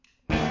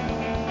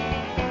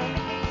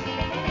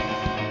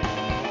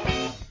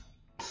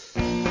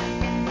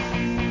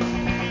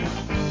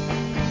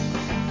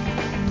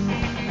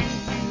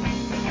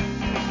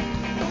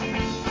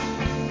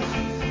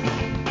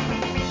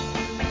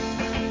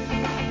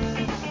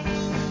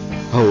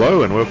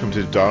Hello and welcome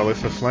to Dial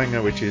F for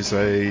Flanger, which is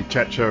a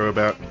chat show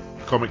about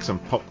comics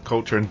and pop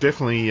culture, and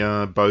definitely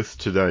both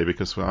today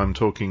because I'm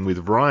talking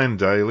with Ryan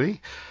Daly,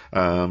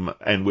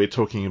 and we're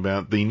talking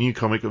about the new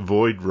comic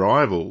Void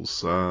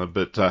Rivals.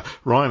 But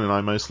Ryan and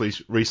I mostly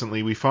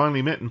recently, we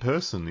finally met in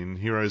person in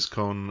Heroes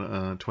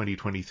Con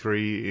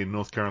 2023 in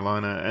North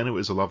Carolina, and it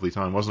was a lovely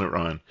time, wasn't it,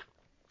 Ryan?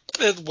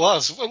 It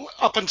was.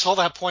 Up until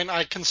that point,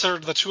 I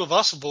considered the two of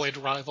us void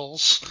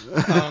rivals.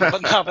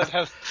 But now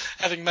that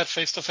having met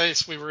face to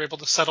face, we were able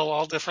to settle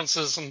all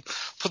differences and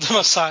put them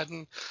aside.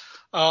 And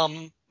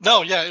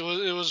no, yeah,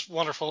 it was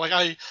wonderful.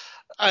 Like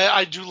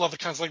I do love the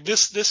cons. Like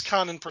this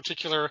con in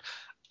particular,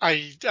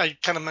 I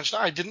kind of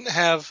mentioned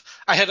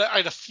I had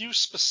a few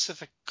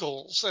specific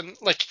goals, and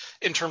like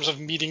in terms of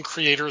meeting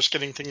creators,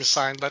 getting things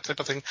signed, that type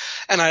of thing,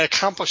 and I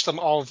accomplished them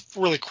all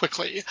really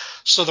quickly.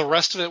 So the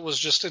rest of it was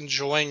just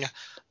enjoying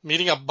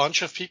meeting a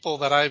bunch of people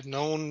that I've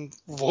known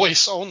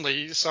voice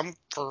only, some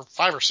for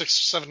 5 or 6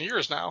 or 7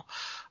 years now,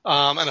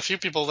 and a few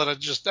people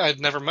that I'd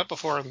never met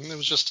before, and it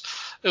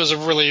was a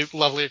really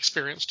lovely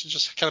experience to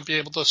just kind of be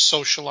able to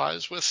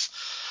socialize with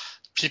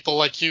people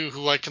like you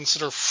who I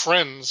consider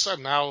friends,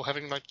 and now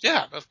having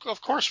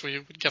of course we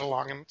would get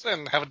along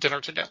and have a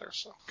dinner together.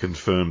 So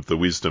Confirmed the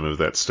wisdom of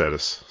that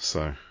status.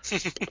 So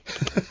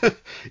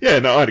yeah,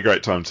 no, I had a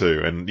great time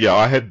too, and yeah,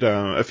 I had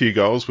a few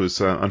goals.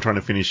 I'm trying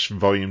to finish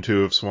Volume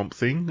 2 of Swamp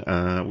Thing,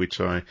 which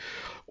I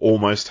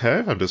almost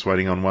have. I'm just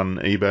waiting on one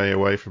eBay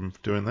away from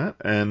doing that,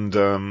 and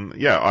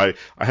I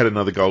had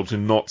another goal to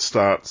not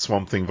start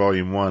Swamp Thing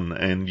Volume 1,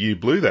 and you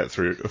blew that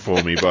through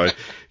for me by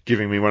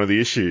giving me one of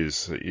the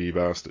issues, you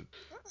bastard.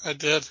 I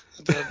did.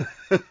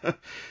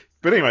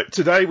 But anyway,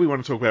 today we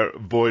want to talk about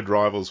Void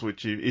Rivals,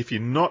 which, if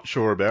you're not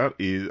sure about,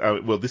 is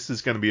this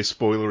is going to be a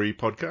spoilery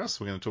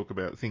podcast. We're going to talk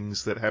about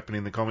things that happen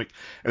in the comic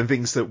and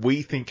things that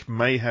we think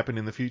may happen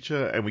in the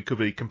future, and we could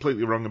be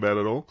completely wrong about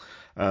it all.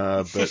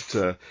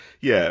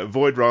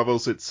 Void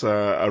Rivals, it's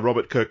a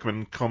Robert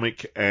Kirkman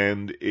comic,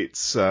 and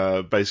it's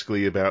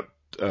basically about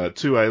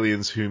two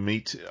aliens who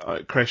meet,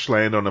 crash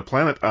land on a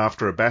planet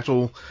after a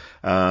battle,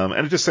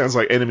 and it just sounds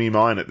like enemy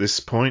mine at this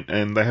point,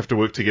 and they have to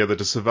work together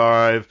to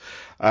survive.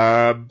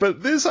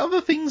 But there's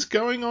other things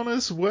going on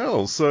as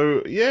well.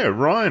 So yeah,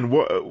 Ryan,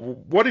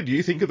 what did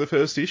you think of the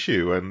first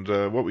issue, and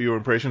what were your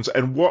impressions,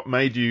 and what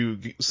made you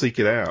seek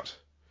it out?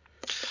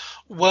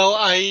 Well,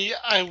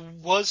 I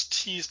was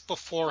teased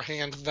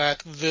beforehand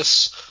that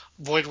this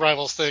Void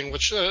Rivals thing,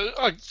 which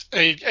a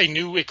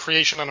new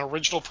creation, an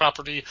original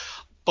property,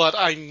 but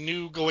I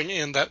knew going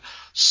in that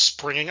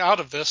springing out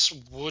of this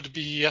would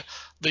be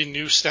the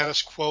new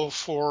status quo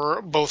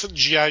for both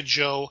G.I.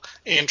 Joe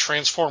and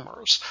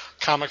Transformers,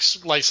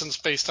 comics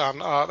licensed based on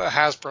the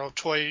Hasbro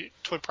toy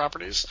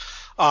properties.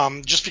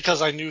 Just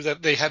because I knew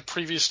that they had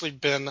previously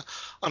been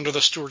under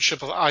the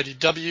stewardship of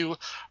IDW,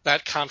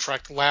 that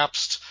contract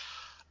lapsed.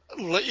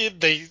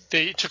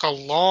 They took a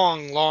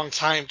long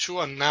time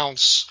to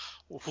announce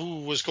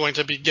who was going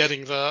to be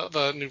getting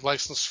the new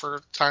license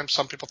for time.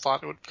 Some people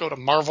thought it would go to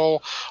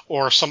Marvel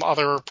or some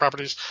other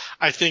properties.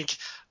 I think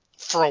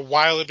for a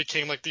while it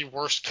became like the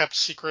worst kept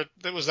secret.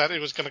 It was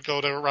going to go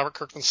to Robert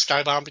Kirkman's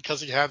Skybound because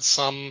he had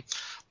some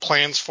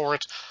plans for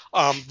it.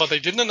 But they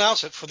didn't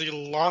announce it for the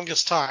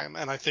longest time,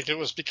 and I think it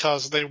was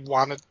because they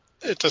wanted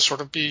it to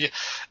sort of be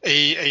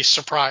a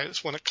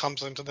surprise when it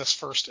comes into this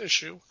first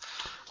issue.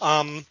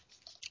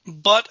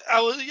 But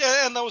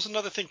and that was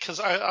another thing,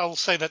 because I'll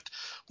say that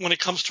when it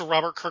comes to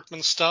Robert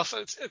Kirkman stuff,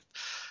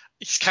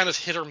 it's kind of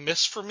hit or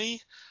miss for me.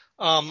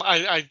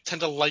 I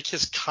tend to like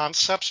his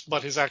concepts,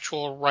 but his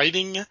actual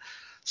writing,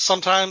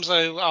 sometimes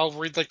I'll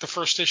read like the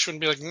first issue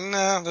and be like,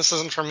 nah, this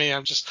isn't for me.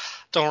 I just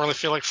don't really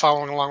feel like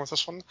following along with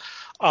this one.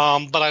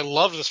 But I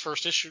loved this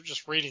first issue,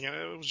 just reading it.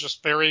 It was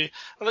just the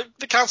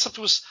concept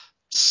was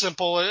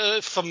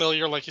simple,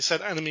 familiar, like you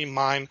said, enemy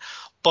mine.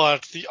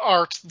 But the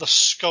art, the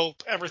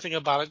scope, everything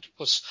about it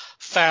was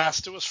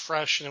fast, it was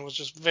fresh, and it was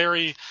just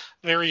very,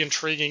 very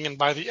intriguing. And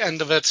by the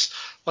end of it,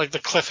 like the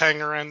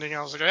cliffhanger ending,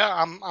 I was like, yeah,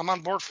 I'm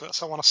on board for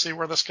this. I want to see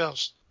where this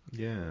goes.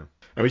 Yeah.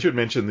 And we should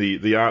mention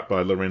the art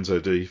by Lorenzo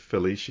de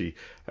Felici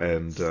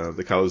and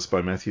the colours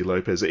by Matthew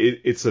Lopez.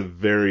 It's a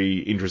very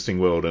interesting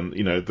world, and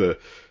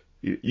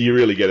you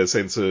really get a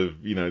sense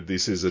of,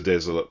 this is a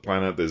desolate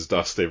planet. There's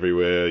dust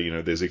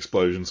everywhere. There's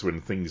explosions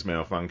when things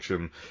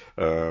malfunction.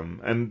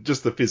 And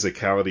just the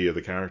physicality of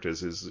the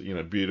characters is,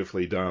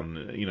 beautifully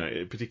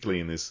done, particularly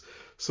in this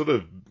sort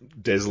of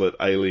desolate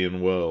alien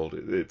world.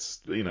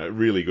 It's,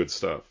 really good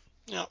stuff.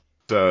 Yeah.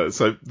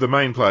 So the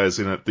main players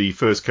in it, the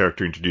first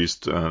character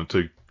introduced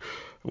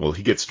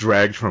he gets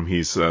dragged from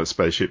his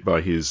spaceship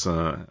by his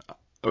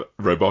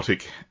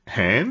robotic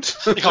hand.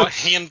 They call it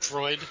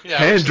Handroid. Yeah,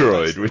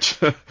 Handroid, which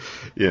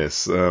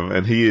yes,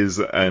 and he is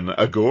an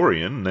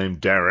Agorian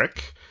named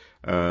Derek,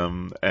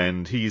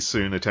 and he is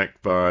soon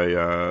attacked by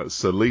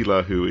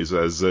Salila, who is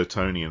a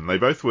Zertonian. They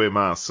both wear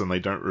masks and they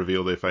don't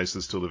reveal their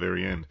faces till the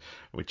very end,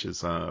 which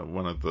is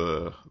one of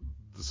the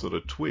sort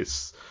of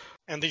twists.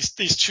 And these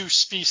two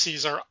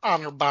species are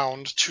honor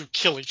bound to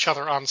kill each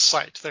other on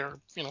sight. They're,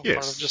 part of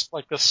Yes. just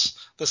like this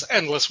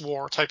endless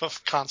war type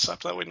of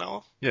concept that we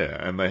know. Yeah,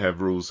 and they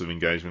have rules of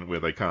engagement where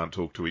they can't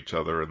talk to each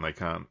other and they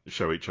can't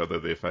show each other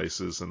their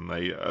faces, and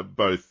they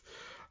both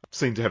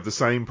seem to have the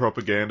same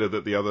propaganda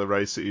that the other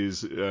race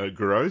is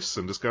gross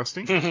and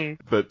disgusting.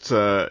 But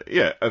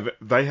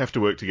they have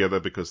to work together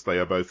because they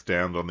are both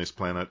downed on this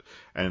planet,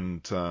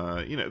 and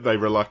they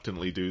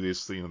reluctantly do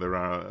this. There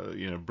are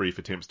brief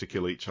attempts to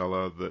kill each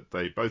other that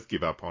they both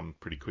give up on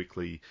pretty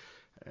quickly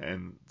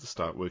and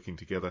start working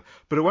together.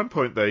 But at one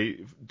point,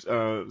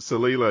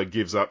 Salila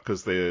gives up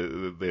because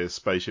their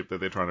spaceship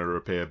that they're trying to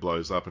repair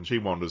blows up, and she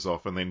wanders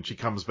off, and then she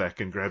comes back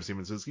and grabs him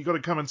and says, "You got to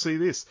come and see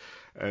this."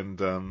 And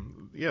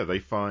they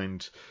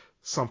find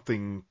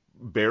something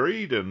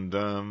buried, and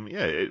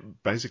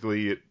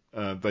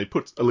they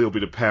put a little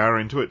bit of power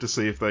into it to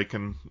see if they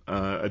can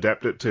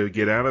adapt it to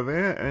get out of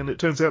there, and it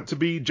turns out to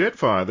be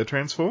Jetfire, the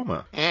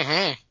Transformer.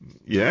 Mm-hmm.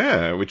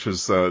 Yeah, which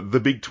was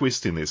the big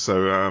twist in this.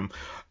 So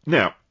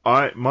now,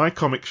 my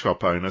comic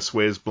shop owner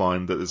swears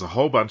blind that there's a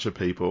whole bunch of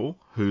people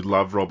who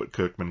love Robert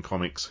Kirkman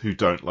comics who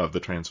don't love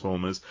the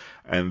Transformers,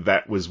 and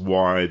that was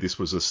why this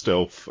was a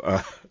stealth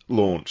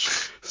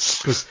launch,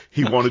 because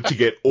he wanted to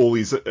get all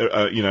his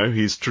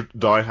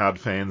diehard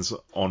fans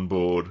on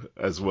board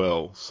as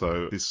well.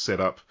 So this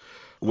setup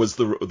was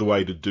the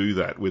way to do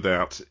that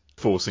without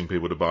forcing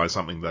people to buy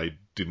something they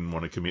didn't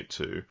want to commit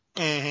to.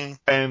 Mm-hmm.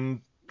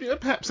 And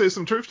perhaps there's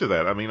some truth to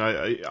that. I mean,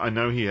 I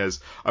know he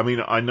has. I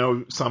mean, I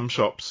know some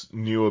shops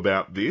knew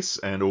about this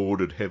and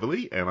ordered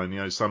heavily, and I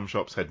know some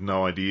shops had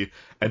no idea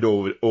and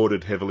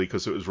ordered heavily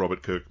because it was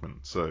Robert Kirkman.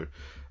 So,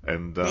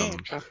 and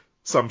Okay.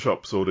 some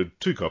shops ordered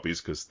 2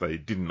 copies because they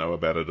didn't know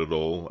about it at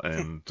all,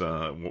 and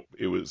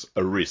it was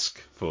a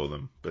risk for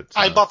them. But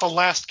I bought the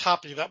last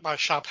copy that my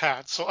shop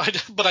had,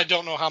 but I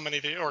don't know how many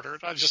they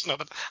ordered. I just know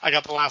that I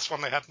got the last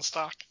one they had in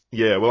stock.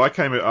 Yeah, well,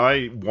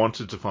 I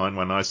wanted to find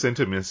one. I sent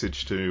a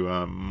message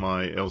to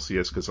my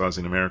LCS because I was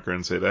in America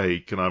and said, "Hey,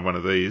 can I have one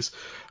of these?"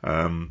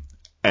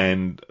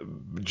 And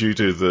due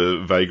to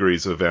the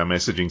vagaries of our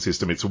messaging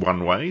system, it's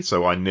one way,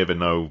 so I never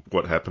know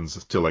what happens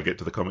until I get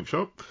to the comic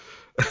shop.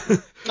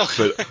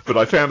 but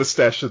I found a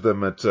stash of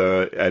them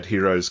at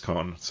Heroes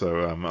Con,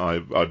 so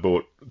I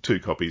bought 2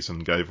 copies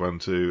and gave one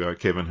to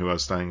Kevin, who I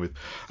was staying with.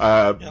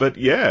 But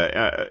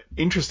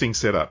interesting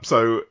setup.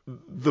 So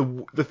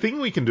the thing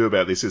we can do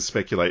about this is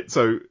speculate.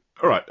 So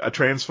all right, a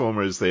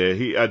Transformer is there.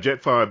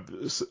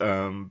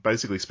 Jetfire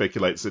basically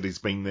speculates that he's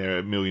been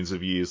there millions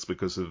of years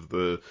because of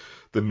the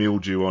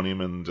mildew on him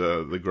and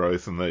the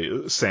growth and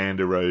the sand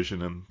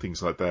erosion and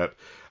things like that.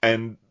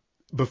 And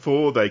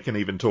before they can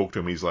even talk to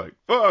him, he's like,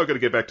 "Oh, I've got to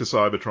get back to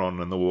Cybertron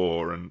and the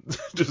war," and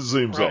just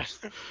zooms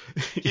off.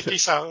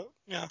 Peace out.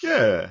 Yeah.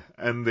 Yeah,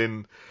 and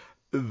then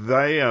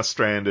they are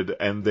stranded,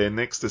 and their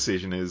next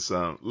decision is,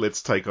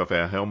 let's take off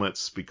our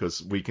helmets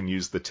because we can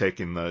use the tech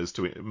in those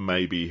to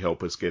maybe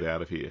help us get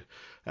out of here.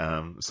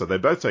 So they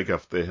both take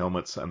off their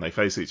helmets and they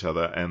face each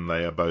other, and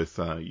they are both,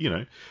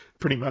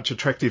 pretty much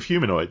attractive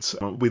humanoids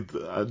with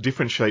a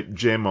different shaped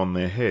gem on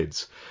their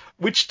heads,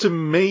 which to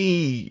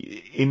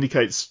me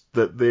indicates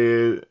that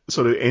they're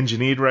sort of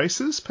engineered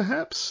races,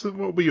 perhaps.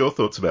 What were your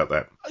thoughts about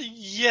that?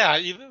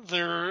 Yeah,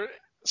 they're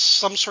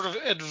some sort of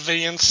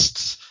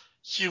advanced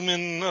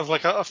human of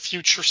like a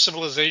future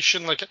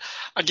civilization. Like,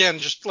 again,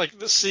 just like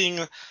seeing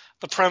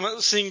the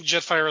premise, seeing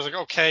Jetfire is like,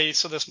 okay,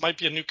 so this might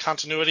be a new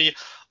continuity,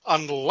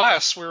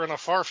 unless we're in a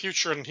far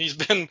future and he's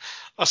been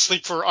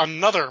asleep for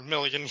another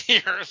million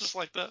years.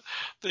 Like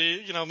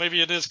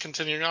maybe it is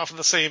continuing off of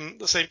the same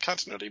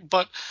continuity.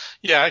 But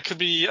yeah, it could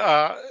be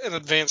an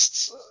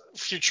advanced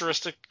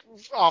futuristic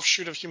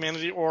offshoot of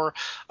humanity or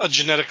a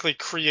genetically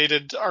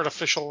created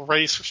artificial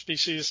race or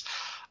species.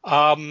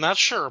 Not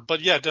sure, but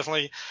yeah,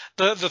 definitely.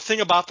 The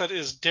thing about that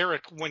is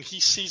Derek, when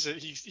he sees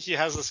it, he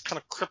has this kind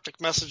of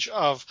cryptic message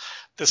of,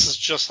 "This is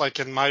just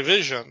like in my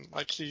vision."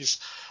 Like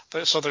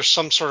so there's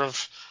some sort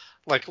of,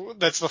 like,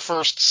 that's the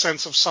first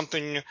sense of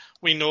something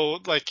we know.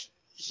 Like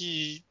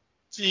he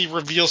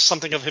reveals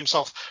something of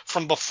himself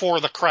from before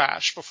the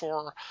crash,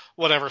 before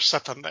whatever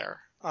set them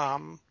there.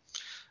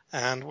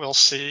 And we'll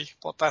see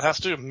what that has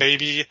to do.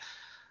 Maybe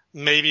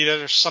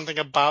there's something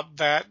about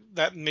that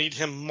made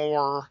him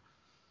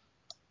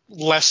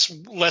less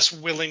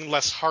willing,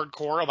 less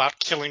hardcore about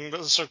killing the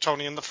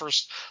Sertonian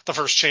the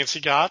first chance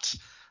he got,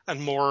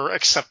 and more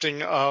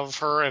accepting of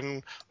her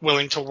and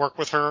willing to work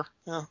with her.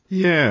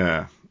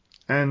 Yeah.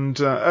 And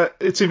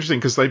it's interesting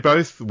because they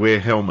both wear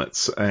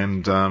helmets,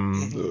 and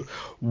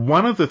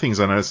one of the things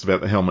I noticed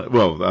about the helmet,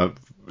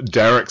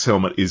 Derek's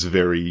helmet is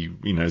very,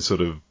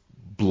 sort of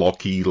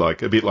blocky,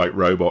 like a bit like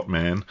Robot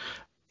Man.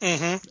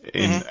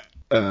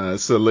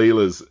 So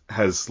Leela's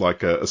has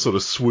like a sort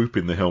of swoop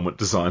in the helmet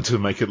designed to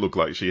make it look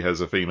like she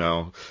has a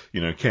female,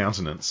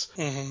 countenance.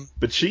 Mm-hmm.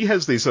 But she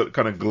has these sort of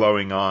kind of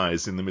glowing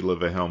eyes in the middle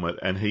of her helmet,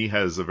 and he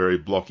has a very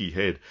blocky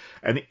head.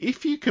 And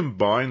if you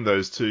combine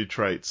those two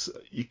traits,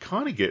 you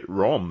kind of get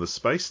Rom, the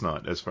Space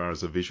Knight, as far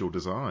as a visual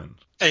design.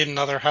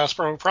 Another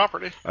Hasbro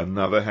property.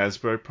 Another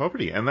Hasbro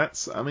property. And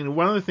that's,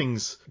 one of the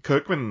things,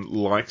 Kirkman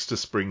likes to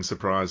spring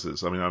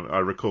surprises. I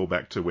recall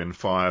back to when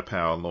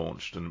Firepower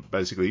launched, and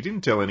basically he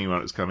didn't tell anyone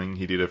it was coming.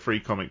 He did a free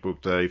comic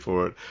book day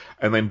for it,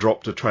 and then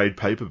dropped a trade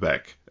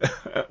paperback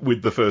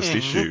with the first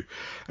issue.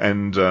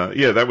 And,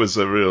 that was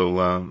a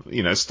real,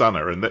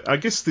 stunner. And I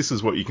guess this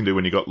is what you can do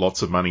when you got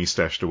lots of money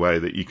stashed away,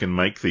 that you can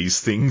make these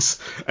things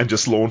and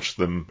just launch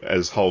them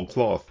as whole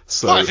cloth.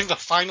 So, well, I think the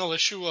final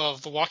issue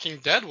of The Walking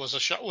Dead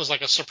was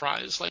like a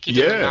surprise. Like, he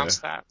didn't announce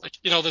that. Like,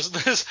 there's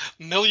this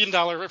 $1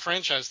 million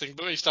franchise thing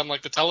based on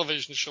like the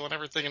television show and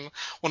everything, and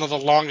one of the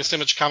longest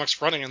Image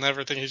comics running and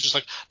everything. He's just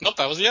like, nope,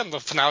 that was the end.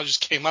 The finale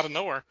just came out of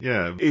nowhere.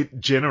 Yeah,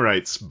 it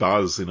generates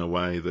buzz in a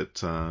way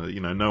that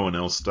no one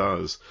else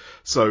does.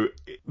 So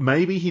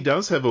maybe he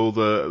does have all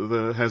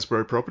the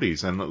Hasbro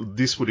properties, and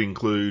this would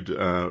include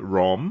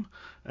Rom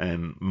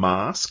and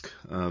Mask,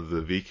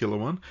 the vehicular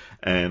one,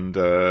 and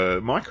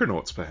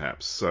Micronauts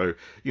perhaps. So,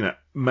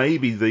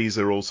 maybe these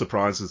are all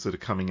surprises that are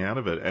coming out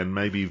of it, and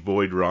maybe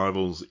Void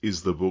Rivals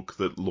is the book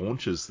that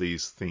launches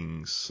these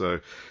things. So,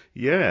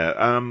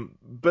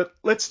 but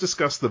let's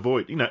discuss the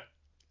Void.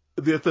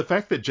 The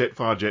fact that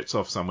Jetfire jets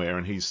off somewhere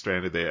and he's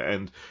stranded there,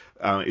 and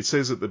it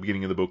says at the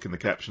beginning of the book in the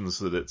captions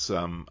that it's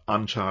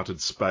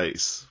uncharted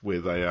space where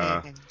they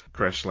are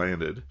crash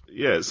landed.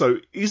 Yeah, so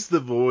is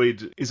the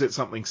Void, is it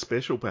something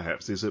special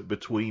perhaps? Is it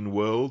between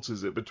worlds?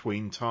 Is it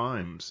between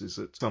times? Is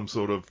it some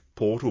sort of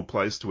portal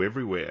place to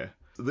everywhere?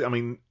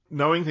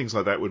 Knowing things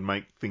like that would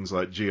make things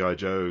like G.I.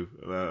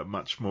 Joe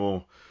much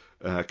more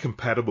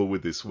compatible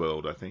with this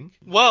world, I think.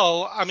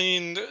 Well,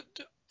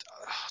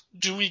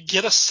 do we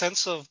get a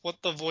sense of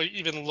what the Void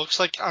even looks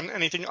like on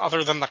anything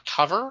other than the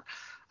cover?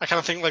 I kind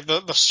of think like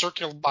the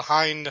circle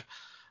behind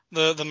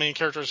the main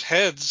characters'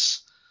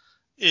 heads,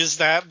 is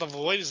that the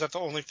Void? Is that the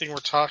only thing we're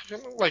talking,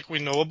 like, we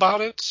know about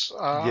it?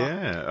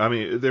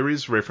 There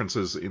is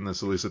references in the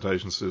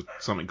solicitations to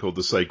something called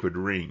the Sacred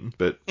Ring,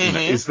 but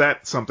is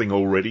that something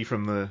already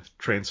from the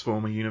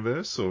Transformer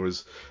universe, or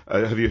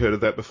have you heard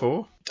of that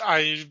before?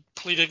 I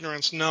plead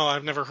ignorance. No,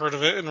 I've never heard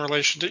of it in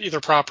relation to either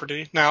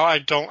property. Now,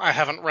 I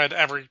haven't read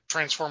every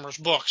Transformers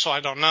book, so I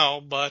don't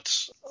know.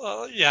 But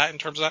in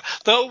terms of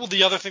that,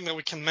 the other thing that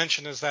we can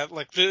mention is that,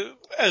 like,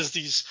 as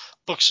these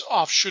books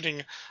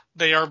offshooting,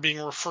 they are being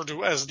referred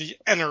to as the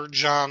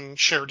Energon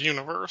shared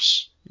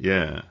universe.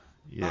 Yeah.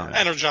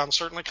 Energon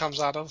certainly comes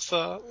out of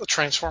the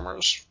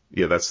Transformers.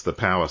 Yeah, that's the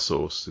power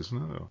source,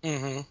 isn't it?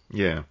 Mm-hmm.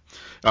 Yeah.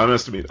 I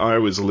must admit, I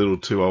was a little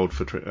too old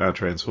for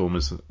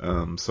Transformers,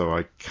 so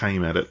I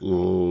came at it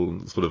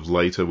sort of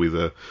later with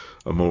a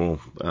more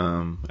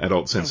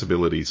adult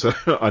sensibility. So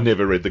I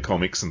never read the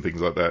comics and things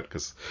like that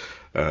because,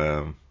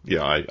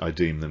 I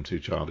deem them too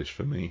childish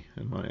for me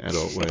in my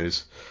adult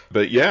ways.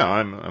 But yeah,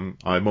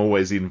 I'm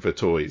always in for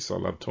toys. I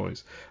love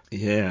toys.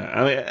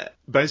 Yeah,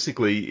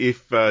 basically,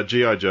 if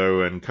G.I.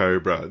 Joe and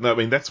Cobra,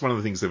 that's one of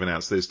the things they've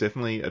announced. There's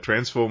definitely a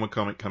Transformer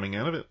comic coming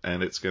out of it,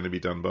 and it's going to be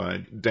done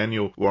by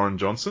Daniel Warren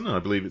Johnson. I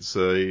believe it's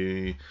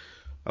a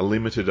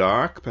limited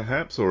arc,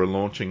 perhaps, or a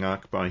launching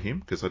arc by him,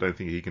 because I don't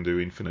think he can do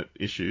infinite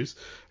issues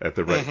at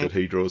the rate that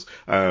he draws.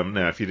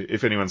 Now,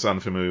 if anyone's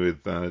unfamiliar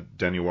with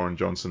Daniel Warren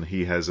Johnson,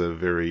 he has a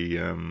very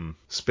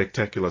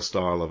spectacular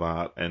style of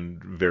art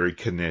and very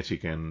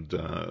kinetic, and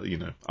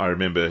I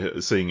remember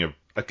seeing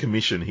a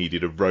commission he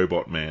did of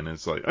Robot Man, and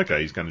it's like,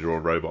 okay, he's going to draw a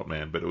Robot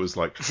Man, but it was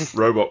like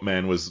Robot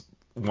Man was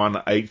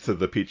 1/8 of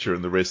the picture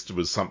and the rest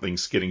was something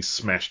getting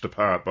smashed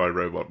apart by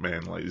Robot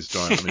Man, like this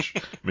giant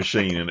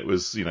machine, and it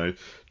was,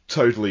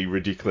 totally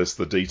ridiculous,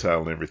 the detail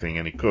and everything.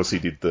 And of course he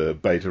did the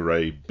Beta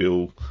Ray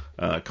Bill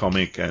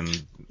comic and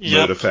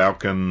Murder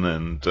Falcon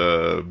and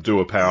Do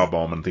a Power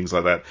Bomb and things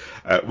like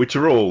that, which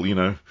are all,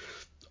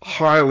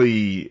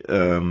 highly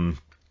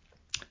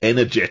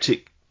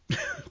energetic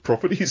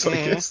properties, I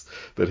guess,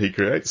 that he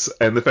creates.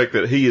 And the fact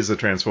that he is a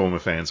Transformer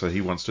fan, so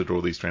he wants to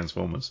draw these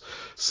Transformers.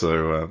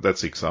 So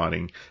that's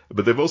exciting.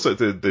 But they've also,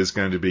 there's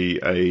going to be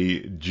a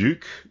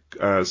Duke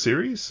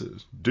series,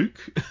 Duke,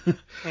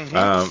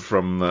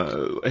 from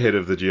head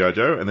of the G.I.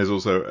 Joe, and there's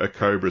also a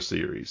Cobra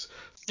series.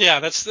 Yeah,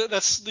 that's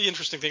the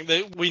interesting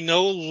thing. We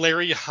know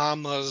Larry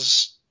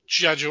Hama's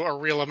G.I. Joe, A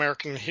Real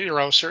American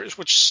Hero series,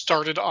 which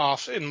started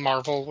off in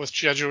Marvel with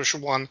G.I. Joe issue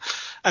 1,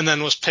 and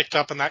then was picked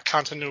up, and that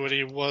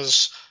continuity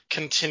was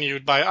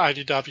continued by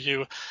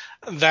IDW.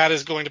 That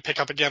is going to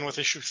pick up again with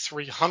issue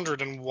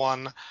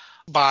 301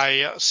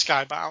 by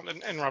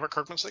Skybound and Robert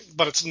Kirkman's thing,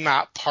 but it's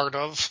not part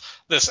of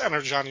this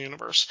Energon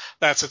universe.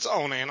 That's its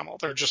own animal.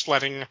 They're just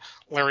letting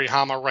Larry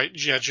Hama write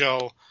G.I.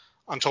 Joe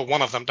until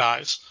one of them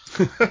dies.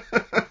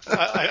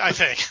 I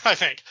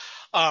think.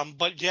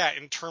 But yeah,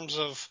 in terms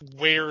of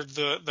where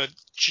the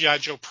G.I.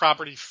 Joe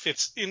property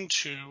fits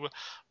into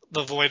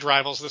the Void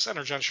Rivals, this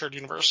Energon shared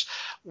universe.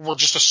 We're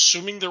just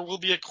assuming there will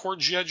be a core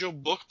G.I. Joe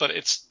book, but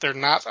they're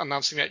not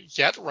announcing that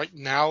yet. Right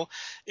now,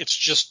 it's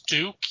just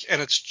Duke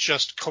and it's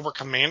just Cobra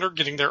Commander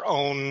getting their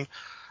own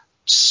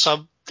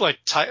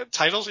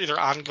titles, either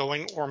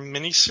ongoing or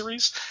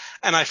miniseries.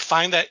 And I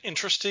find that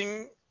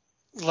interesting.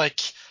 Like,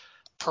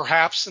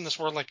 perhaps in this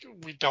world, like,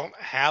 we don't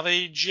have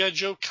a G.I.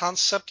 Joe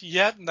concept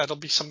yet, and that'll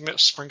be something that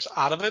springs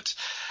out of it.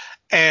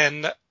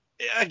 And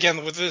again,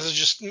 this is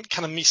just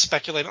kind of me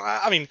speculating.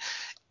 I mean,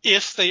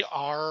 if they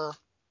are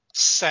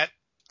set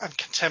on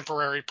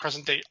contemporary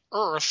present-day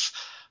Earth,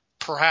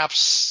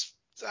 perhaps,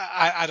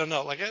 I don't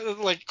know, like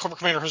Cobra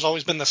Commander has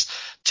always been this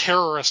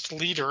terrorist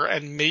leader,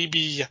 and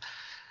maybe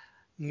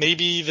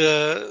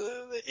the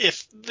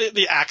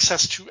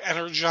access to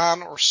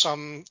Energon or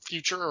some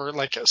future, or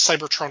like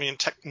Cybertronian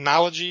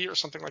technology or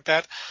something like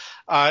that,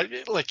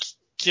 like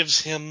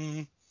gives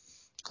him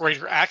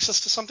greater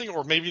access to something,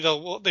 or maybe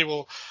they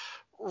will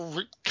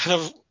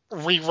kind of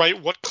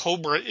rewrite what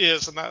Cobra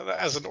is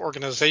as an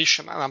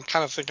organization. And I'm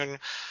kind of thinking,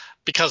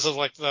 because of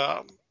like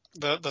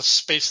the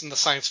space and the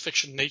science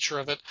fiction nature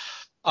of it,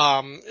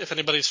 if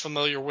anybody's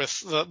familiar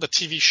with the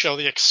TV show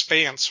The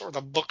Expanse, or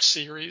the book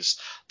series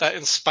that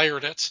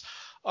inspired it,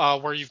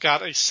 where you've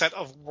got a set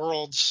of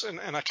worlds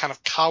and a kind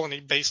of colony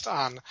based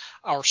on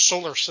our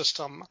solar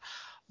system,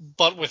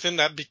 but within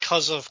that,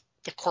 because of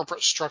the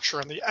corporate structure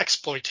and the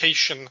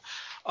exploitation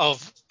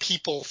of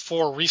people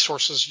for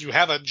resources, you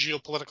have a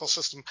geopolitical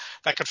system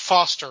that could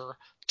foster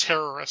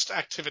terrorist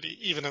activity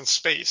even in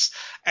space.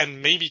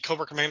 And maybe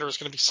Cobra Commander is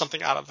going to be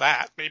something out of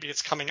that. Maybe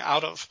it's coming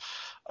out of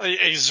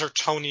a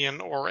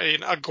Zertonian or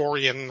an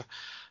Agorian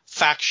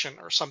faction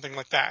or something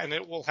like that, and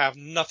it will have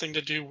nothing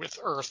to do with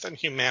Earth and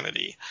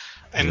humanity.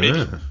 And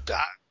maybe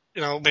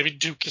maybe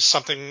Duke is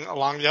something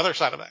along the other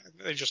side of that.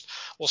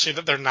 We'll see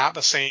that they're not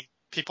the same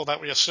people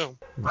that we assume.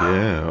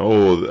 Yeah.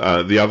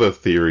 Or the other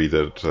theory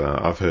that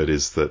I've heard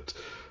is that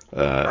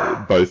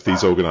both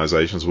these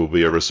organizations will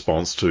be a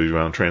response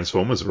to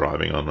Transformers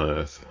arriving on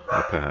Earth,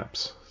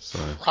 perhaps. So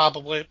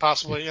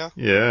Possibly, yeah.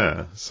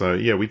 Yeah. So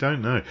yeah, we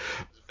don't know.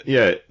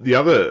 Yeah, the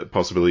other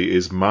possibility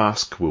is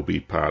Mask will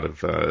be part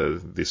of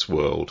this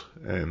world.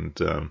 And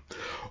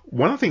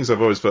one of the things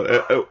I've always felt,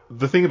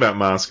 the thing about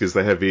Mask is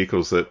they have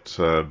vehicles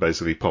that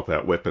basically pop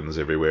out weapons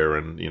everywhere,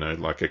 and,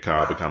 like a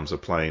car becomes a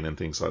plane and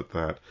things like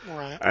that.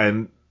 Right.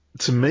 And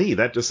to me,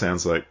 that just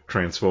sounds like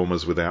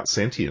Transformers without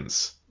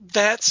sentience.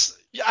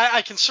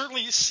 I can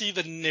certainly see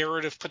the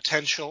narrative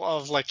potential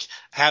of like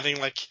having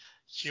like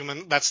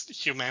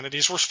that's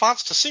humanity's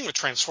response to seeing the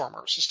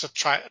Transformers, is to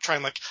try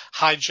and like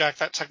hijack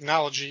that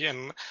technology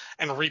and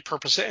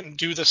repurpose it and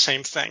do the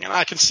same thing. And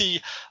I can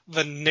see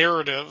the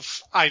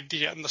narrative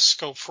idea and the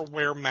scope for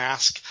where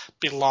Mask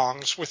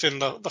belongs within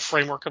the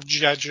framework of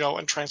G.I. Joe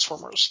and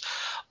Transformers.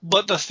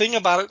 But the thing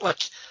about it,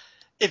 like,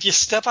 if you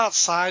step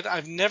outside,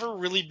 I've never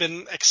really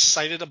been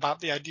excited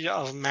about the idea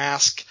of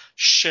Mask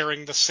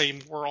sharing the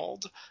same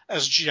world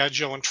as G.I.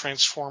 Joe and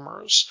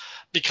Transformers.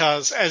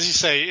 Because, as you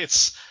say,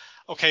 it's,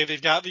 okay,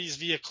 they've got these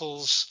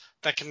vehicles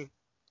that can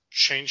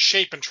change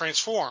shape and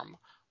transform.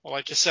 Well,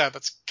 like you said,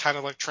 that's kind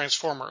of like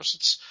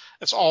Transformers.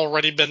 It's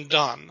already been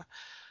done.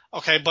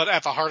 Okay, but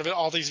at the heart of it,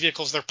 all these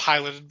vehicles, they're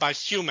piloted by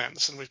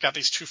humans. And we've got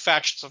these two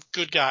factions of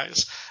good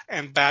guys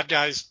and bad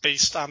guys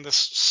based on this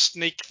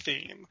snake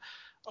theme.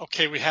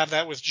 Okay, we have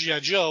that with G.I.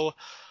 Joe,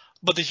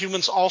 but the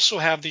humans also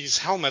have these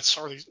helmets,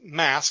 or these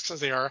masks as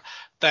they are,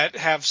 that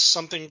have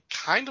something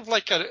kind of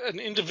like an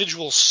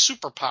individual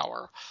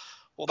superpower.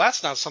 Well,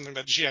 that's not something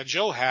that G.I.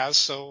 Joe has,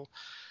 so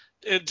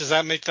does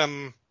that make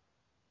them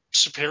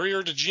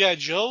superior to G.I.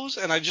 Joes?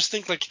 And I just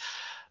think, like,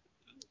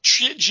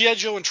 G.I.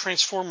 Joe and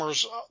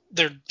Transformers,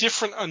 they're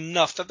different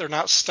enough that they're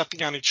not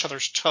stepping on each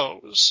other's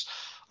toes,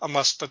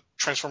 unless the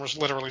Transformers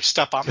literally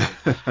step on them.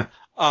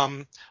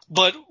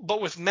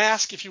 But with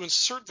Mask, if you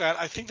insert that,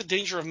 I think the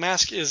danger of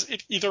Mask is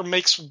it either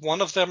makes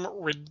one of them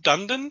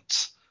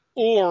redundant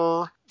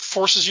or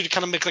forces you to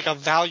kind of make like a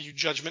value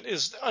judgment.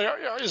 Is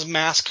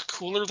Mask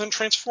cooler than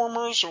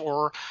Transformers,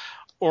 or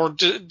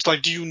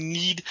do you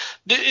need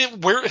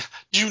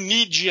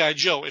G.I.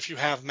 Joe if you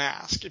have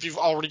Mask? If you've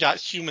already got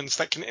humans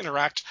that can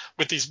interact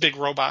with these big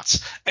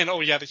robots, and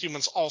oh yeah, the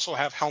humans also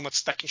have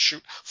helmets that can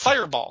shoot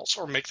fireballs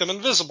or make them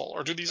invisible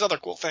or do these other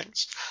cool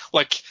things.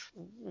 Like,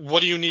 what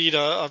do you need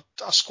a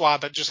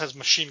squad that just has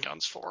machine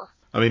guns for?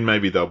 I mean,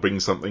 maybe they'll bring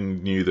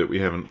something new that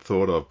we haven't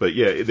thought of. But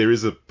yeah, there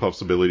is a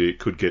possibility it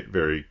could get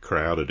very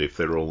crowded if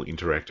they're all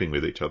interacting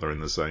with each other in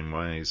the same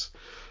ways.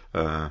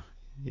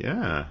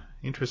 Yeah,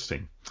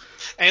 interesting.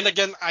 And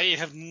again, I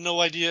have no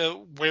idea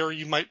where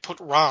you might put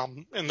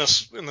Rom in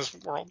this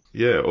world.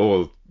 Yeah,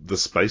 or the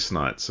Space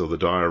Knights or the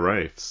Dire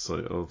Wraiths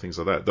or things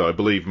like that. Though I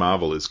believe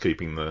Marvel is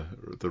keeping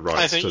the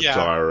rights to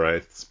Dire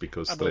Wraiths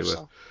because they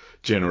were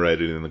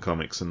generated in the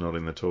comics and not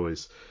in the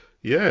toys.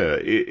 Yeah,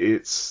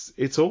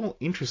 it's all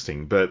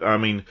interesting, but I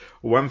mean,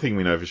 one thing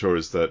we know for sure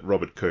is that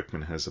Robert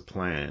Kirkman has a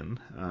plan.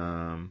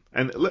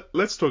 And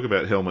let's talk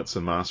about helmets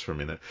and masks for a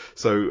minute.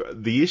 So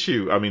the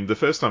issue, I mean, the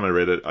first time I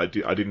read it, I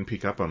didn't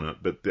pick up on it,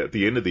 but at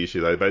the end of the issue,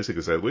 they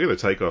basically said we're going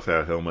to take off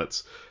our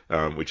helmets,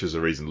 which is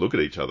a reason to look at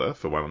each other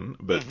for one,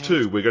 but Hmm.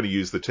 two, we're going to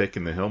use the tech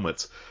in the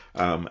helmets,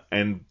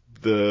 and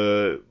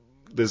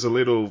there's a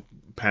little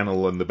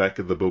panel in the back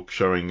of the book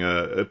showing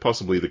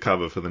possibly the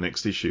cover for the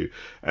next issue,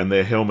 and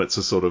their helmets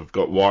are sort of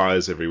got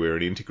wires everywhere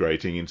and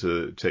integrating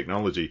into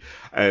technology.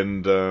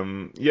 And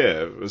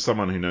yeah,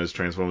 someone who knows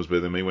Transformers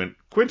better than me went,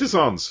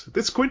 Quintessons!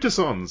 That's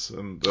Quintessons!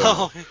 And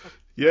Oh,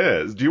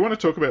 yeah, do you want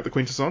to talk about the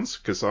Quintessons?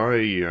 Because I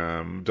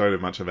don't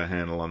have much of a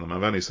handle on them.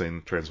 I've only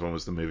seen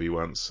Transformers the movie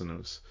once, and it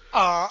was...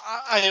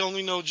 I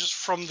only know just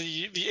from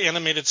the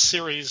animated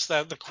series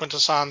that the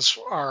Quintessons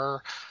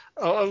are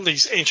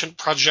these ancient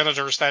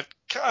progenitors that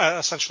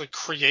essentially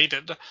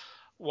created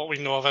what we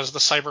know of as the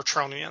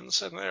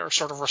Cybertronians, and they're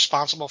sort of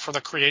responsible for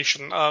the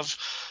creation of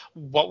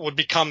what would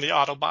become the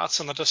Autobots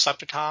and the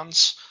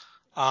Decepticons.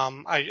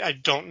 I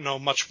don't know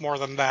much more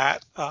than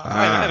that. And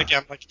Ah,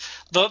 again, like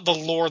the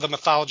lore, the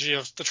mythology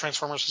of the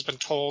Transformers has been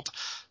told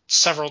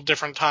several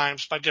different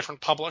times by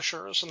different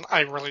publishers, and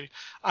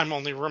I'm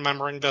only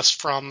remembering this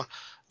from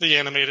the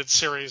animated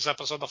series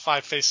episode The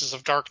Five Faces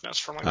of Darkness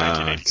from like okay.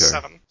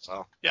 1987.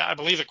 So yeah, I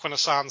believe the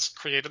Quintessons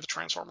created the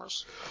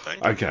Transformers, I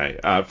think.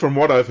 Okay, from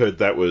what I've heard,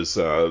 that was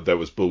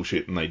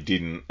bullshit, and they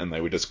didn't, and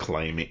they were just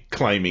claiming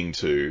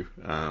to.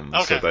 So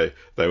Okay.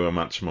 they were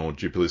much more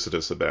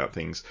duplicitous about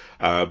things.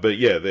 But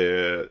yeah,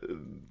 they're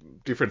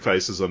different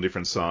faces on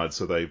different sides,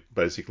 so they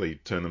basically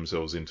turn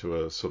themselves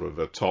into a sort of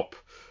a top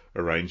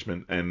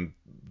arrangement, and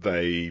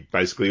they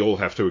basically all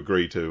have to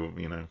agree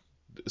to,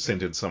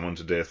 sentence someone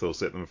to death or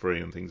set them free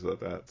and things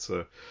like that.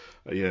 So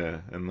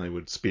yeah, and they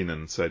would spin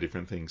and say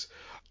different things.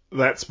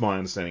 That's my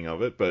understanding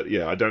of it, but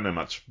yeah, I don't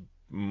know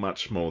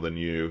much more than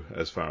you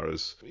as far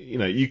as,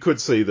 you could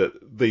see that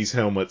these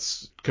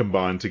helmets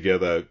combined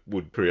together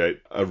would create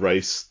a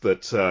race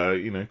that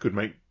could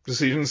make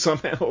decisions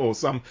somehow, or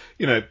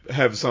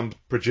have some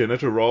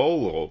progenitor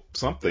role or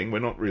something. We're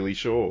not really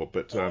sure,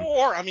 but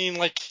Or I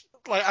mean,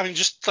 I mean,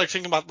 just like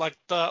thinking about like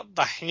the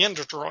hand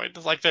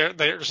droid, like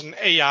there's an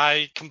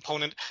AI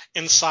component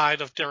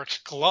inside of Derek's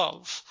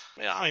glove.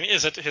 Yeah, I mean,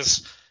 is it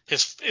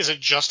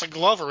just a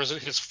glove, or is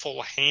it his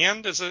full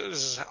hand? Is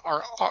his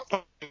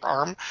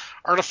arm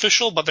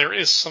artificial? But there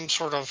is some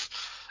sort of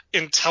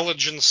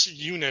intelligence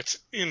unit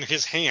in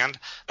his hand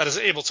that is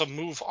able to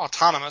move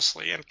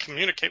autonomously and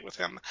communicate with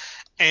him,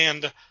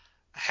 and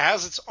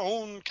has its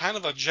own kind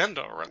of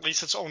agenda, or at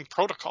least its own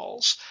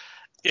protocols.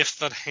 If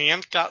the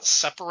hand got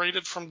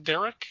separated from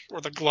Derek,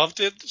 or the glove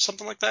did,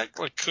 something like that,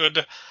 like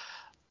could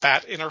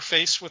that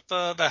interface with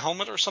the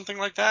helmet or something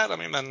like that? I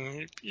mean,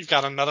 then you've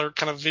got another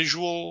kind of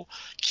visual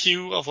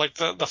cue of like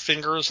the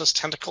fingers as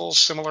tentacles,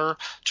 similar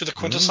to the mm,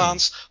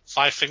 Quintessons,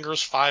 five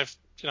fingers, five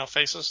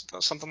faces,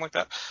 something like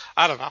that.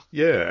 I don't know.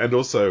 yeah, and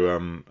also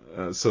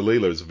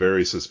Salila is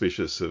very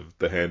suspicious of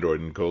the Handroid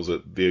and calls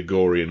it the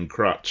Agorian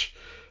crutch.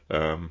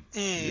 Mm,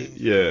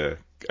 Yeah,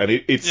 and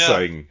it's yeah.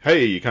 saying,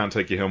 hey, you can't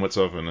take your helmets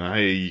off, and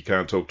hey, you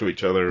can't talk to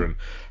each other, and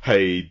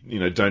hey,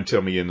 don't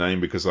tell me your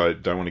name because I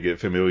don't want to get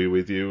familiar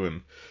with you.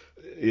 And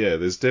yeah,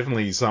 there's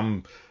definitely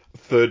some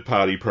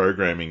third-party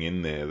programming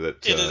in there that,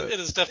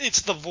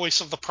 It's the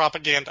voice of the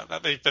propaganda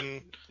that they've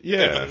been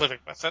yeah, living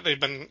with, that they've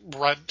been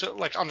read,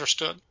 like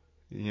understood.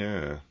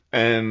 yeah.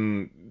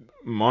 And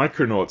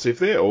Micronauts, if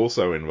they're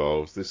also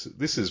involved,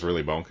 this is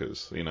really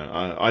bonkers.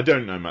 I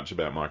don't know much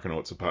about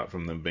Micronauts apart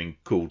from them being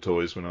cool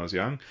toys when I was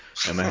young,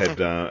 and they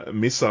had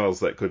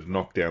missiles that could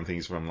knock down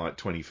things from like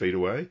 20 feet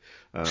away,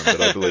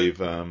 but I believe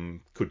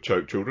could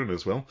choke children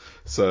as well.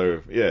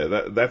 So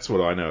yeah, that's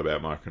what I know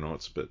about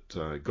Micronauts.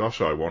 But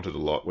gosh, I wanted a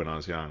lot when I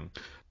was young.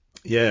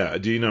 Yeah,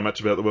 do you know much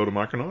about the world of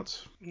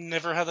Micronauts?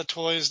 Never had the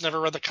toys,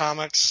 never read the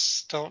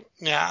comics. Don't.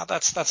 Yeah,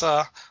 that's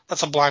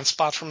a blind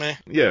spot for me.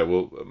 Yeah,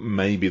 well,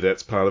 maybe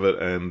that's part of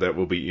it, and that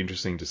will be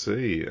interesting to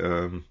see.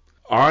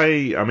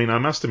 I mean, I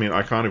must admit,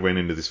 I kind of went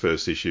into this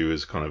first issue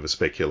as kind of a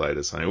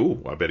speculator, saying,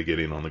 "Oh, I better get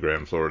in on the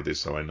ground floor of this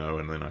so I know,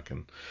 and then I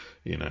can,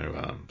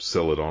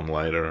 sell it on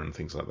later and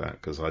things like that."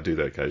 Because I do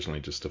that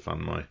occasionally just to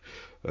fund my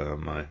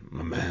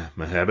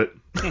habit.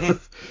 Mhm,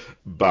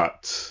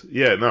 But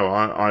yeah, no,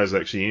 I was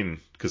actually in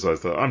because I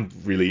thought I'm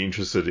really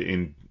interested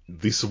in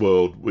this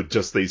world with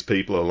just these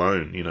people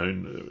alone,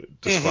 mhm.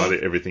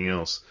 despite everything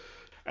else.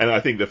 And I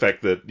think the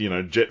fact that,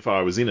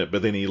 Jetfire was in it,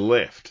 but then he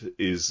left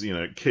is,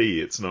 key.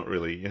 It's not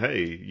really,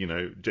 hey,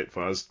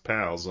 Jetfire's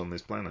pals on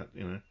this planet.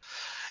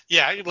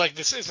 Yeah, like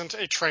this isn't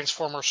a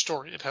Transformer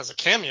story. It has a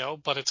cameo,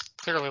 but it's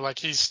clearly like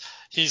he's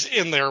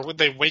in there.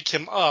 They wake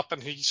him up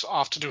and he's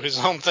off to do his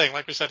own thing.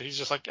 Like we said, he's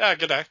just like, yeah,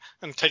 good day,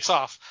 and takes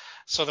off.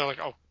 So they're like,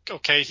 oh,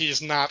 okay,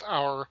 he's not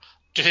our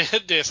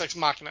Deus Ex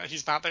Machina.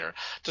 He's not there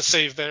to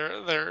save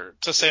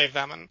to save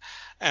them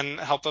and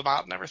help them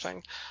out and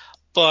everything.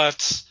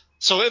 But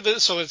So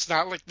it's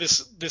not like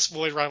this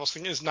Void Rivals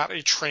thing is not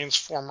a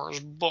Transformers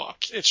book.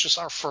 It's just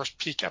our first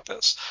peek at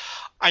this.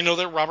 I know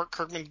that Robert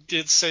Kirkman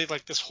did say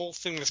like this whole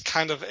thing is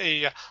kind of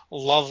a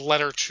love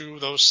letter to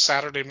those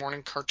Saturday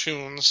morning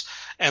cartoons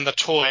and the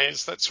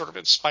toys that sort of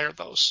inspired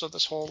those. So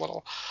this whole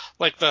little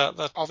like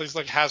the all these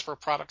like Hasbro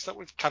products that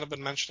we've kind of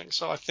been mentioning.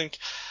 So I think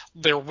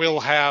there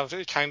will have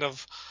a kind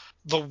of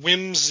the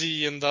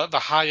whimsy and the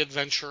high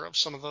adventure of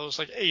some of those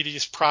like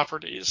 80s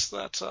properties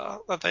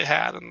that they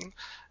had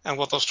and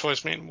what those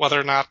toys mean, whether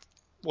or not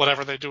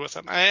whatever they do with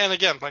them. And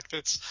again, like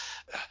it's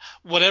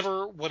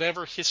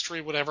whatever history,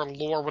 whatever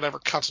lore, whatever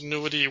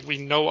continuity we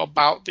know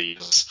about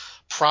these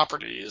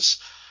properties,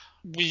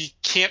 we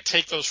can't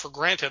take those for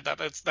granted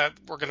that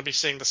we're going to be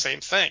seeing the same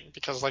thing,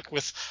 because like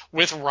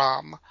with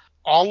Rom,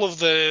 all of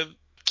the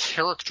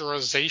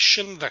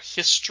characterization, the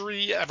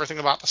history, everything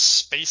about the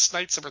Space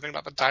Knights, everything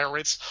about the Dire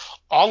Wraiths,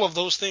 all of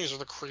those things are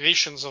the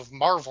creations of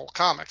Marvel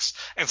Comics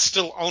and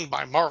still owned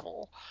by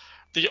Marvel.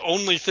 The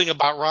only thing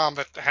about Rom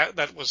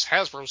that was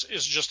Hasbro's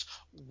is just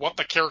what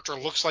the character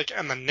looks like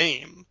and the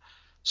name.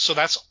 So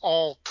that's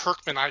all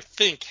Kirkman, I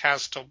think,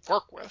 has to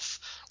work with.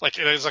 Like,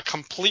 it is a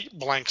complete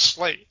blank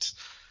slate.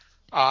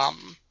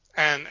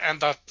 And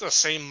the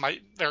same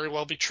might very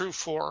well be true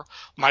for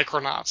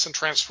Micronauts and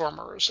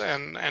Transformers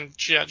and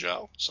G.I.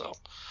 Joe. So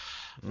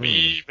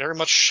we very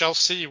much shall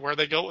see where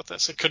they go with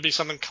this. It could be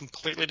something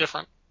completely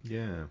different.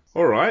 Yeah.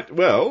 All right.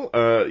 Well,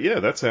 yeah,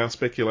 that's our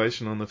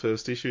speculation on the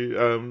first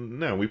issue.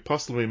 Now, we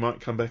possibly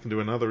might come back and do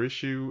another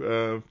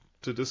issue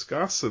to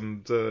discuss,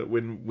 and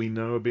when we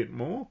know a bit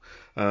more.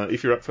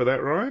 If you're up for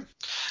that, Ryan?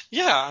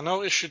 Yeah, I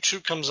know issue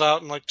 2 comes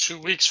out in like 2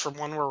 weeks from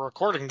when we're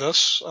recording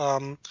this.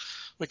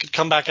 We could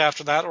come back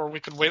after that, or we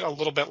could wait a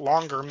little bit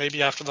longer,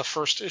 maybe after the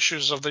first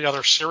issues of the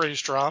other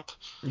series drop.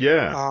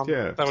 Yeah,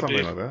 That would something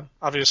be like that.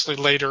 obviously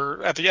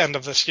later at the end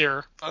of this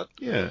year. But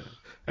Yeah.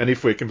 And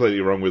if we're completely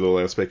wrong with all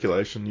our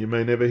speculation, you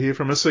may never hear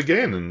from us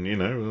again. And,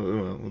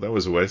 well, that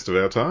was a waste of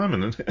our time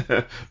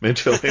and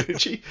mental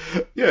energy.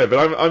 Yeah,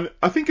 but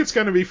I think it's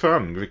going to be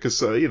fun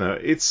because,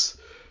 it's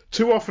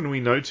too often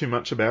we know too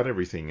much about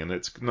everything, and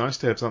it's nice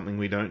to have something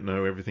we don't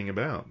know everything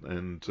about.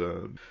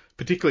 And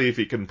particularly if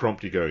it can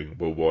prompt you going,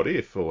 well, what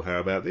if, or how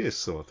about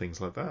this, or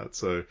things like that.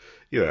 So,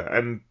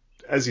 and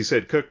as you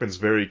said, Kirkman's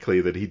very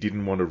clear that he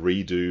didn't want to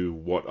redo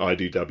what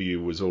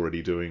IDW was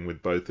already doing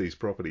with both these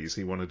properties.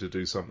 He wanted to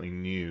do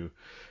something new,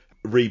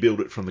 rebuild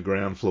it from the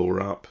ground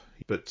floor up,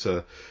 but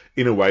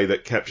in a way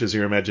that captures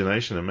your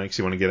imagination and makes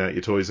you want to get out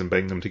your toys and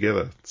bang them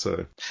together.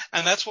 So,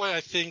 and that's why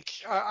I think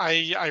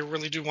I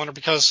really do wonder,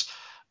 because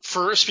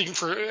speaking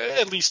for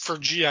at least for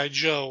G.I.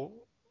 Joe,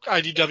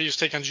 IDW's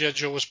take on G.I.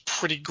 Joe was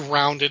pretty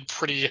grounded,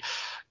 pretty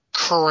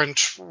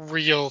current,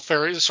 real,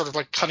 very sort of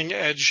like cutting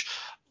edge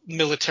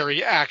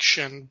military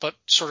action, but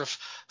sort of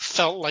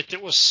felt like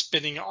it was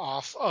spinning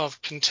off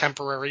of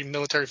contemporary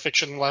military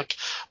fiction like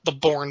the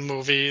Bourne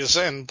movies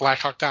and Black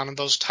Hawk Down and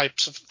those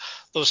types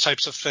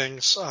of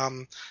things,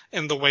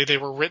 in the way they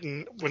were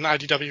written when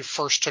IDW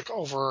first took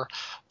over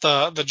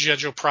the G.I.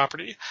 Joe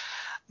property.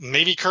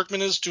 Maybe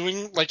Kirkman is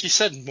doing, like he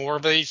said, more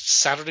of a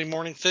Saturday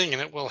morning thing,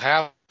 and it will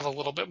have a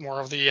little bit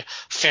more of the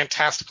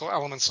fantastical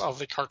elements of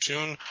the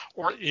cartoon,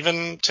 or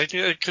even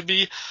it could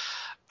be,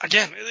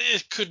 again,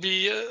 it could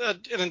be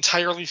an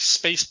entirely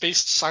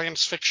space-based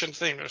science fiction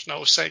thing. There's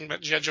no saying that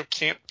G.I. Joe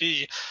can't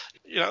be,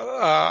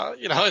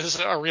 is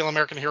a real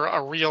American hero,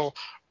 a real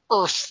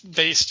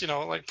Earth-based,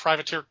 like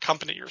privateer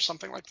company or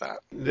something like that.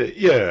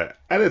 yeah,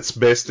 at its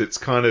best, it's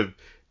kind of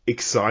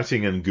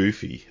exciting and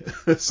goofy.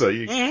 So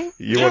you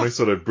want to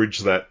sort of bridge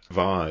that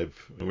vibe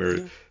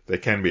where there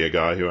can be a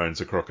guy who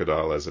owns a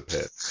crocodile as a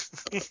pet.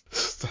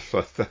 Stuff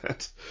like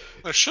that.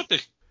 There should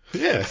be.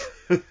 Yeah.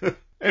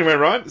 Anyway,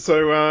 right,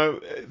 so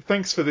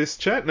thanks for this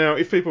chat. Now,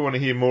 if people want to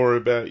hear more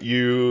about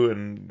you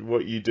and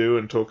what you do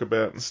and talk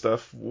about and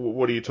stuff,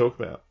 what do you talk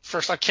about?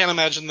 First, I can't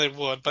imagine they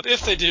would, but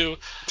if they do,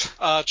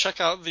 check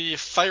out the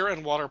Fire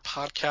and Water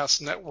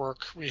Podcast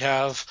Network. We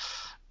have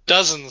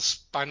dozens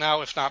by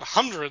now, if not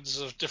hundreds,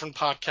 of different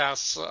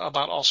podcasts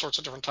about all sorts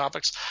of different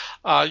topics.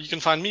 You can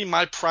find me.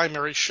 My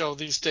primary show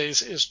these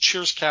days is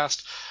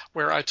Cheerscast,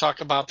 where I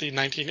talk about the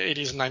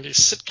 1980s and 90s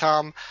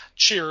sitcom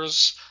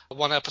Cheers,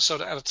 one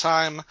episode at a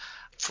time.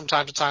 From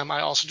time to time,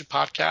 I also do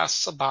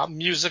podcasts about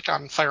music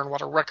on Fire and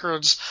Water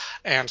Records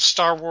and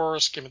Star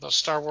Wars. Give me those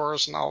Star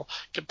Wars, and I'll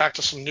get back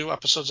to some new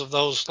episodes of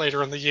those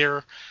later in the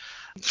year.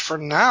 For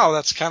now,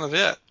 that's kind of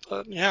it.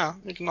 But yeah,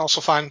 you can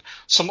also find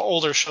some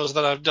older shows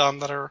that I've done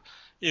that are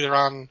either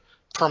on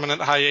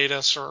permanent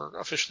hiatus or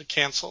officially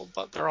canceled,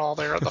 but they're all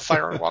there at the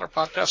Fire and Water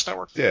Podcast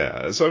Network.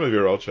 Yeah, some of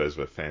your old shows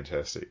were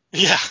fantastic.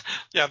 Yeah,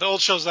 the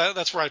old shows,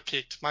 that's where I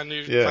peaked. My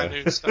new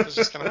stuff is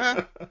just kind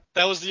of,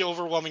 That was the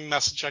overwhelming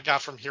message I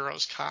got from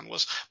Heroes Con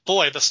was,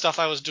 boy, the stuff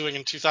I was doing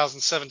in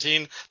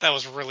 2017, that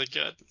was really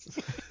good.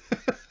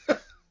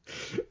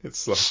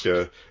 It's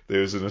like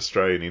there was an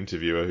Australian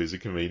interviewer who's a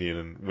comedian,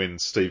 and when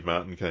Steve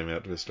Martin came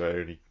out to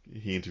Australia, and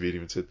he interviewed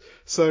him and said,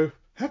 "So,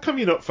 how come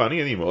you're not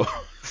funny anymore?"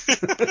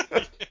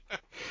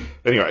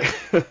 Anyway,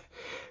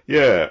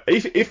 Yeah,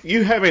 if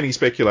you have any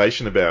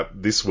speculation about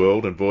this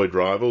world and Void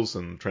Rivals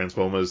and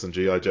Transformers and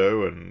G.I.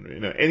 Joe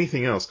and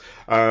anything else,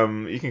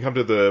 you can come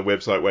to the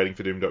website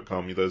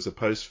waitingfordoom.com. There's a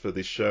post for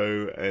this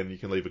show, and you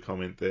can leave a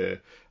comment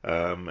there.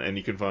 And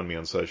you can find me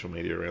on social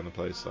media around the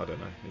place. I don't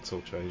know, it's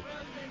all changed.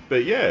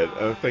 But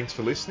yeah, thanks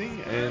for listening,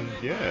 and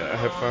yeah,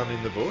 have fun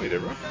in the void,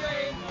 everyone.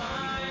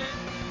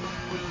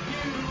 Will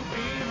you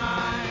be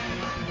mine?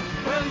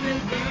 Will you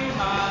be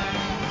mine?